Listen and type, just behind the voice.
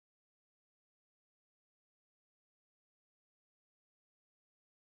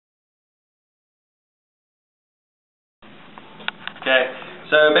Okay,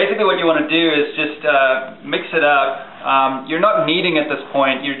 so basically what you want to do is just mix it up. You're not kneading at this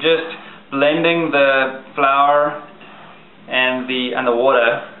point, you're just blending the flour and the water,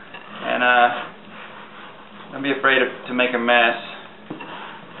 and don't be afraid to make a mess.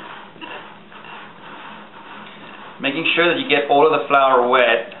 Making sure that you get all of the flour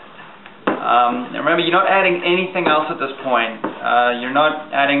wet. And remember, you're not adding anything else at this point. You're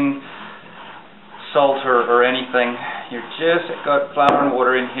not adding salt or anything. You've just got flour and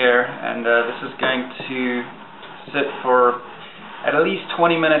water in here, and this is going to sit for at least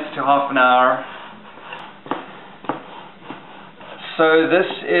 20 minutes to half an hour. So this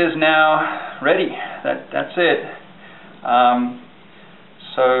is now ready. That's it. I'm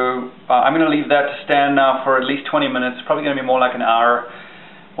going to leave that to stand now for at least 20 minutes. It's probably going to be more like an hour,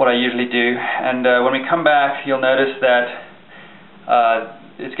 what I usually do. And when we come back, you'll notice that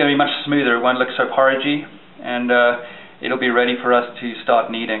it's going to be much smoother. It won't look so porridgey, and it'll be ready for us to start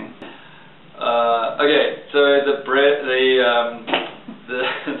kneading. Okay, so the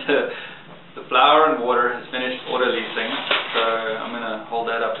flour and water has finished autolysing. So I'm going to hold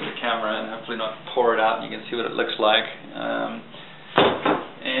that up to the camera and hopefully not pour it out. You can see what it looks like.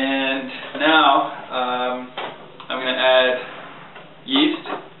 And now I'm going to add yeast.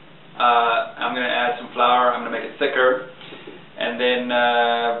 I'm going to add some flour. I'm going to make it thicker. And then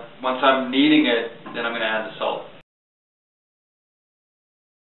once I'm kneading it, then I'm going to add the salt.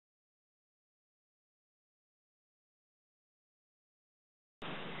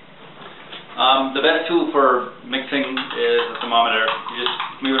 The best tool for mixing is a thermometer. You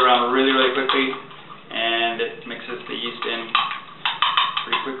just move it around really, really quickly, and it mixes the yeast in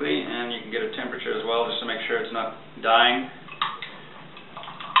pretty quickly, and you can get a temperature as well, just to make sure it's not dying.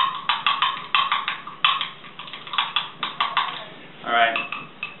 Alright,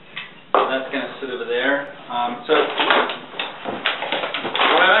 so that's going to sit over there. So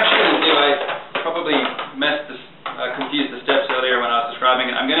what I'm actually going to do, I probably confused the steps earlier when I was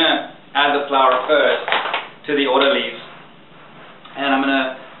describing it. I'm going to add the flour first to the autolyse, and I'm going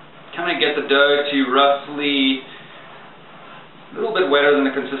to kind of get the dough to roughly a little bit wetter than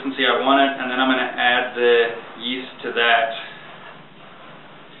the consistency I want it, and then I'm going to add the yeast to that.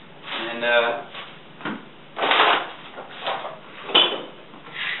 And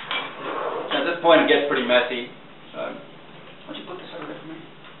at this point it gets pretty messy. So, why don't you put this over there for me?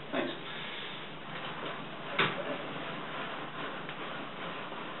 Thanks.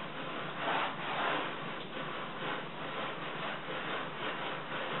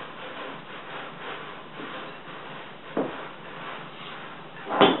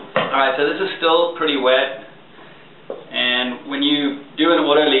 Alright, so this is still pretty wet, and when you do an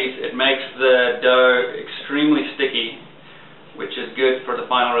autolyse, it makes the dough extremely sticky, which is good for the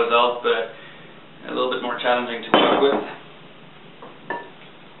final result, but a little bit more challenging to work with.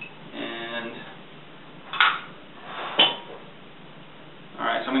 And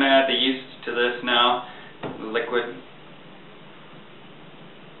alright, so I'm going to add the yeast to this now, the liquid,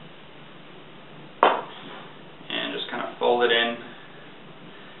 and just kind of fold it in.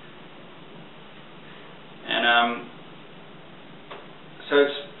 So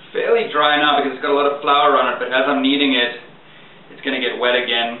it's fairly dry now because it's got a lot of flour on it, but as I'm kneading it, it's going to get wet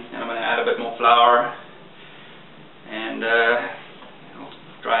again, and I'm going to add a bit more flour, and I'll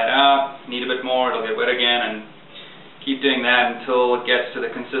dry it out, knead a bit more, it'll get wet again, and keep doing that until it gets to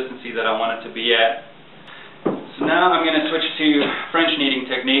the consistency that I want it to be at. So now I'm going to switch to French kneading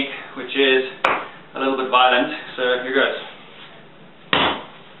technique, which is a little bit violent, so here goes.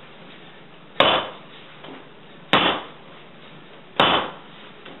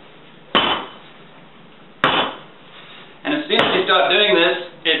 And as soon as you start doing this,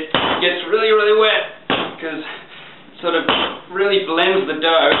 it gets really, really wet, because it sort of really blends the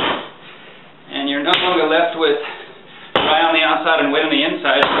dough, and you're no longer left with dry on the outside and wet on the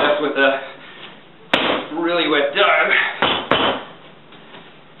inside. You're left with a really wet dough.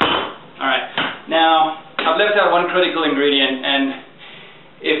 Alright, now I've left out one critical ingredient, and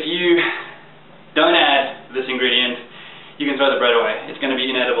if you don't add this ingredient, you can throw the bread away. It's going to be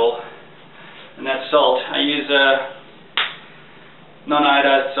inedible, and that's salt. I use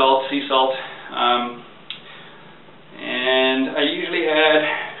non-iodized salt, sea salt, and I usually add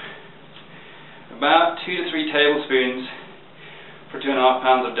about 2 to 3 tablespoons for 2.5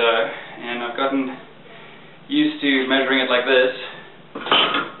 pounds of dough, and I've gotten used to measuring it like this,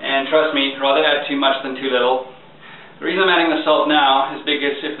 and trust me, rather add too much than too little. The reason I'm adding the salt now is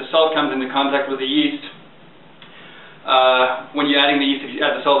because if the salt comes into contact with the yeast, when you're adding the yeast, if you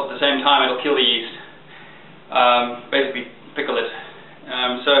add the salt at the same time, it'll kill the yeast, basically pickle it.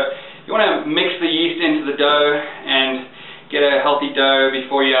 So you want to mix the yeast into the dough and get a healthy dough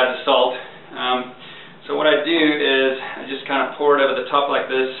before you add the salt. So what I do is I just kind of pour it over the top like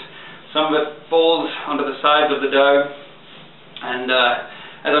this. Some of it falls onto the sides of the dough, and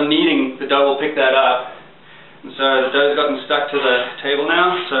as I'm kneading, the dough will pick that up. And so the dough's gotten stuck to the table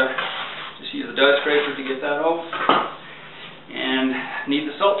now, so just use the dough scraper to get that off, and knead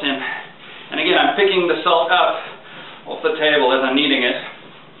the salt in. And again, I'm picking the salt up off the table as I'm kneading it.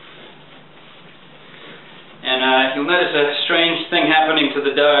 And you'll notice a strange thing happening to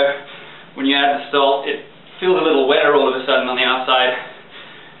the dough when you add the salt. It feels a little wetter all of a sudden on the outside.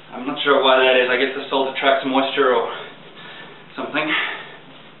 I'm not sure why that is. I guess the salt attracts moisture or something.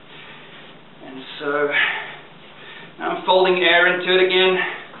 And so now I'm folding air into it again,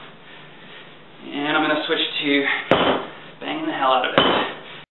 and I'm going to switch to banging the hell out of it.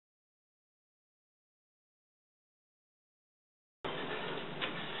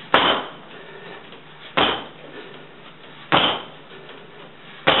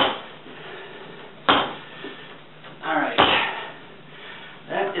 Alright,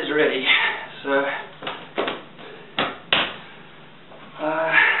 that is ready. So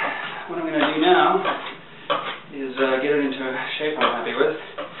what I'm going to do now is get it into a shape I'm happy with,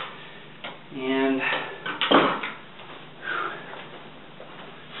 and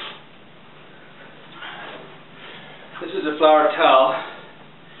this is a flour towel.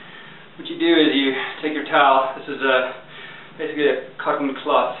 What you do is you take your towel, this is basically a cotton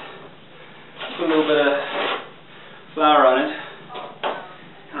cloth, put a little bit of flour on it,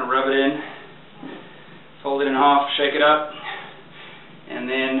 kind of rub it in, fold it in half, shake it up, and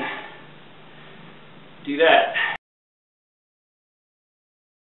then do that.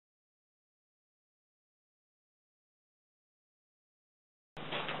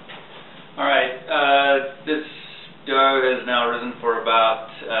 Alright, this dough has now risen for about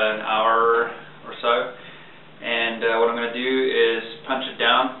an hour or so, and what I'm going to do is punch it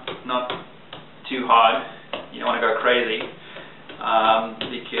down, not too hard. You don't want to go crazy,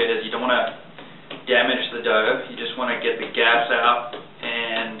 because you don't want to damage the dough. You just want to get the gas out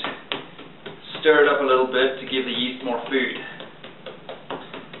and stir it up a little bit to give the yeast more food.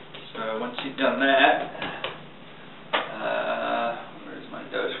 So once you've done that, where's my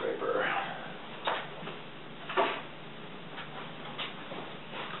dough scraper?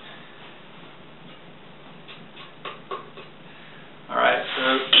 Alright, so I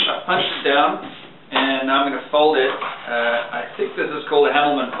punched it down, and now I'm going to fold it. I think this is called a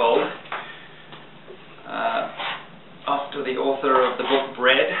Hamilman fold, after the author of the book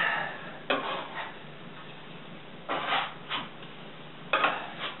Bread.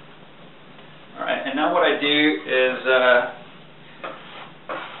 Alright, and now what I do is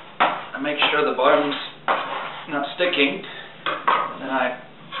I make sure the bottom's not sticking, and then I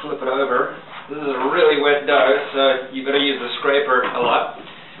flip it over. This is a really wet dough, so you've got to use the scraper a lot.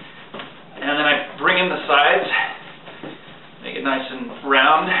 And then I bring in the sides, make it nice and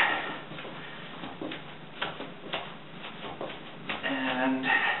round, and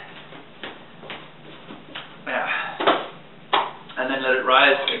then let it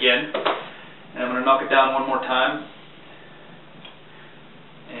rise again. And I'm going to knock it down one more time,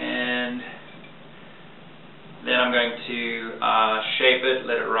 and then I'm going to shape it,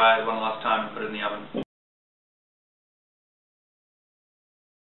 let it rise one last time, and put it in the oven.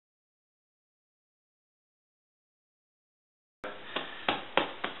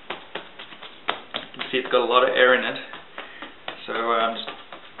 You can see it's got a lot of air in it, so I'm just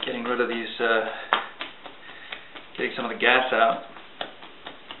getting rid of these, getting some of the gas out.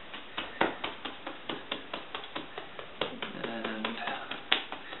 And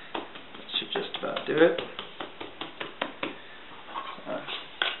that should just about do it.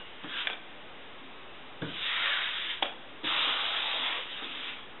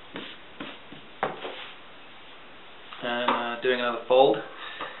 And doing another fold.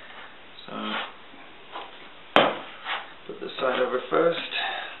 So put this side over first,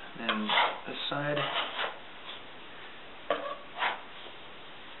 then this side,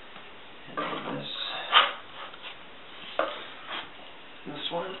 and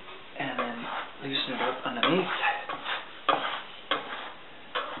this one, and then loosen it up underneath,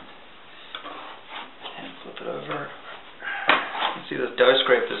 and flip it over. You can see this dough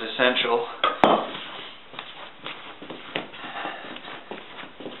scrape is essential.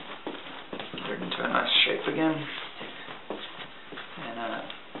 Get it into a nice shape again. And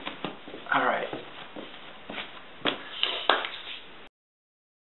alright.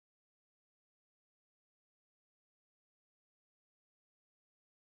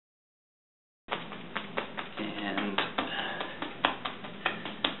 And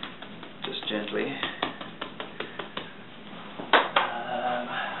just gently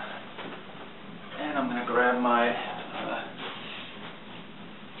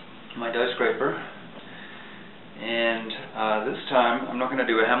my dough scraper, and this time I'm not going to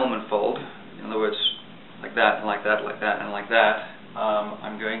do a Hamilman fold. In other words, like that, and like that, like that, and like that.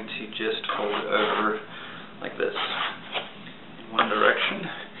 I'm going to just fold it over like this, in one direction,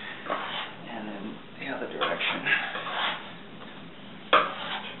 and then the other direction.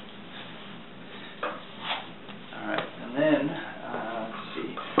 Alright, and then, let's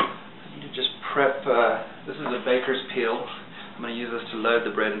see, I need to just prep, this is a baker's peel. I'm going to use this to load the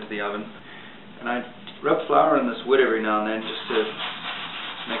bread into the oven. And I rub flour in this wood every now and then just to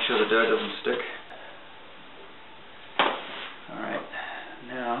make sure the dough doesn't stick. Alright,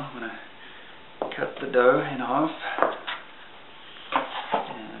 now I'm going to cut the dough in half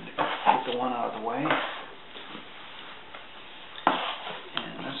and get the one out of the way.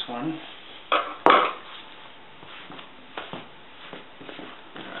 And this one,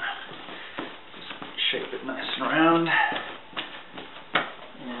 just shape it nice and round.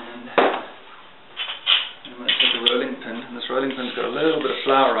 And I'm going to take a rolling pin, and this rolling pin's got a little bit of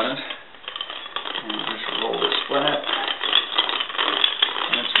flour on it. And just roll this flat.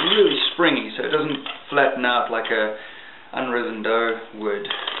 And it's really springy, so it doesn't flatten out like a unrisen dough would. It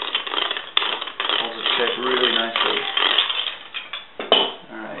holds its shape really nicely.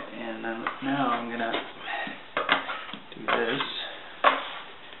 Alright, and then now I'm going to do this.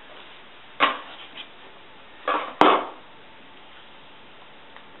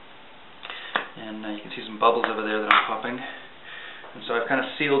 And you can see some bubbles over there that I'm popping. And so I've kind of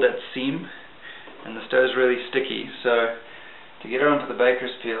sealed that seam, and the dough is really sticky. So to get it onto the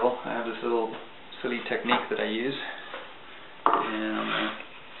baker's peel, I have this little silly technique that I use. And I'm going to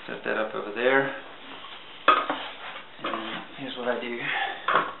set that up over there. And here's what I do.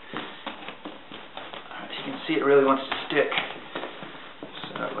 Alright, you can see it really wants to stick.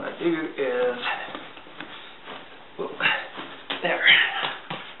 So what I do is, whoop, there.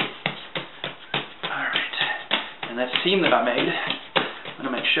 Alright, and that seam that I made, I'm going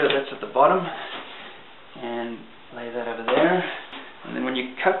to make sure that's at the bottom and lay that over there. And then when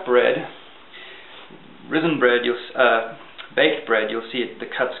you cut bread, risen bread, baked bread, you'll see the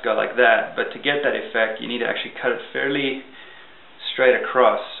cuts go like that, but to get that effect you need to actually cut it fairly straight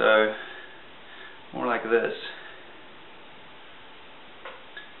across, so more like this.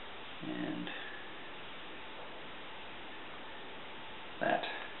 And that.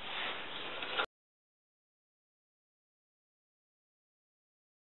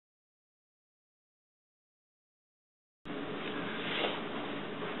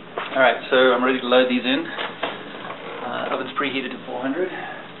 Alright, so I'm ready to load these in. Oven's preheated to 400.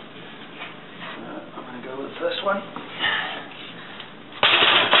 I'm going to go with the first one.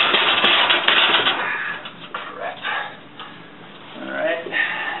 Crap. Alright.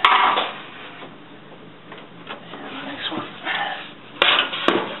 And the next one.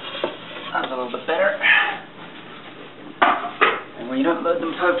 That's a little bit better. And when you don't load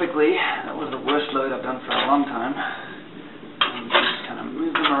them perfectly, that was the worst load I've done for a long time. And you just kind of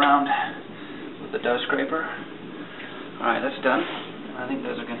move them around with the dough scraper. Alright, that's done. I think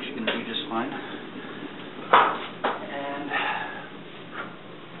those are actually going to do just fine. And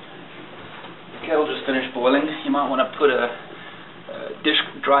the kettle just finished boiling. You might want to put a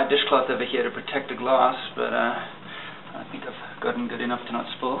dry dishcloth over here to protect the glass, but I think I've gotten good enough to not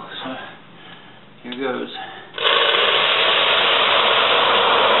spill, so here goes.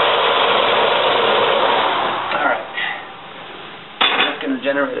 Alright, that's going to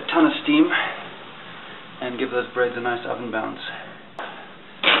generate a ton of steam and give those breads a nice oven bounce.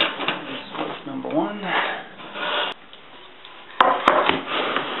 This was number one.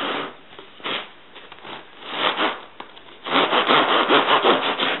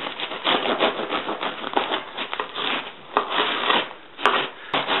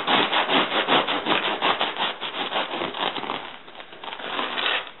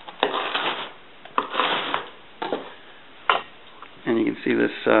 And you can see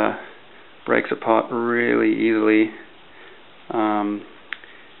this breaks apart really easily, and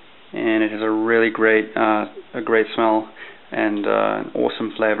it has a really great smell and an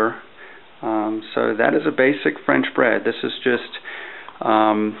awesome flavor. So that is a basic French bread. This is just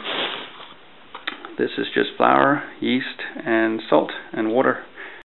flour, yeast, and salt and water.